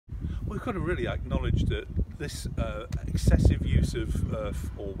we've got to really acknowledge that this excessive use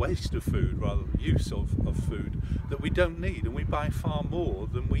of or waste of food, rather than use of food that we don't need, and we buy far more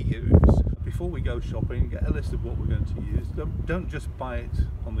than we use. Before we go shopping, get a list of what we're going to use. Don't just buy it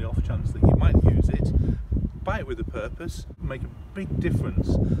on the off chance that you might use it. Buy it with a purpose, make a big difference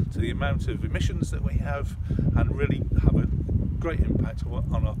to the amount of emissions that we have, and really have a great impact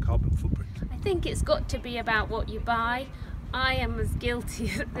on our carbon footprint. I think it's got to be about what you buy. I am as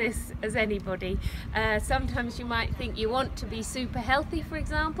guilty at this as anybody. Sometimes you might think you want to be super healthy, for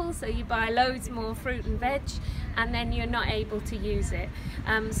example, so you buy loads more fruit and veg and then you're not able to use it.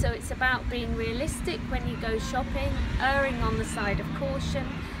 So it's about being realistic when you go shopping, erring on the side of caution,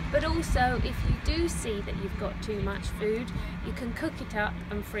 but also if you do see that you've got too much food, you can cook it up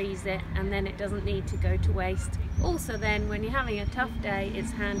and freeze it, and then it doesn't need to go to waste. Also then, when you're having a tough day,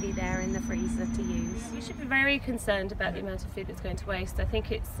 it's handy there in the freezer to use. You should be very concerned about the amount of food that's going to waste. I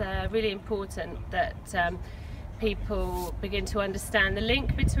think it's really important that people begin to understand the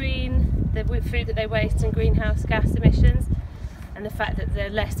link between the food that they waste and greenhouse gas emissions, and the fact that the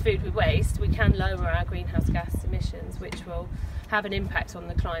less food we waste, we can lower our greenhouse gas emissions, which will have an impact on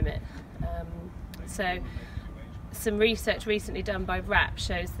the climate. So some research recently done by WRAP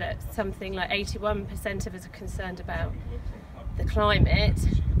shows that something like 81% of us are concerned about the climate,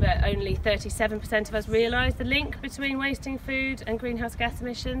 but only 37% of us realise the link between wasting food and greenhouse gas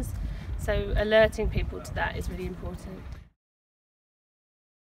emissions. So alerting people to that is really important.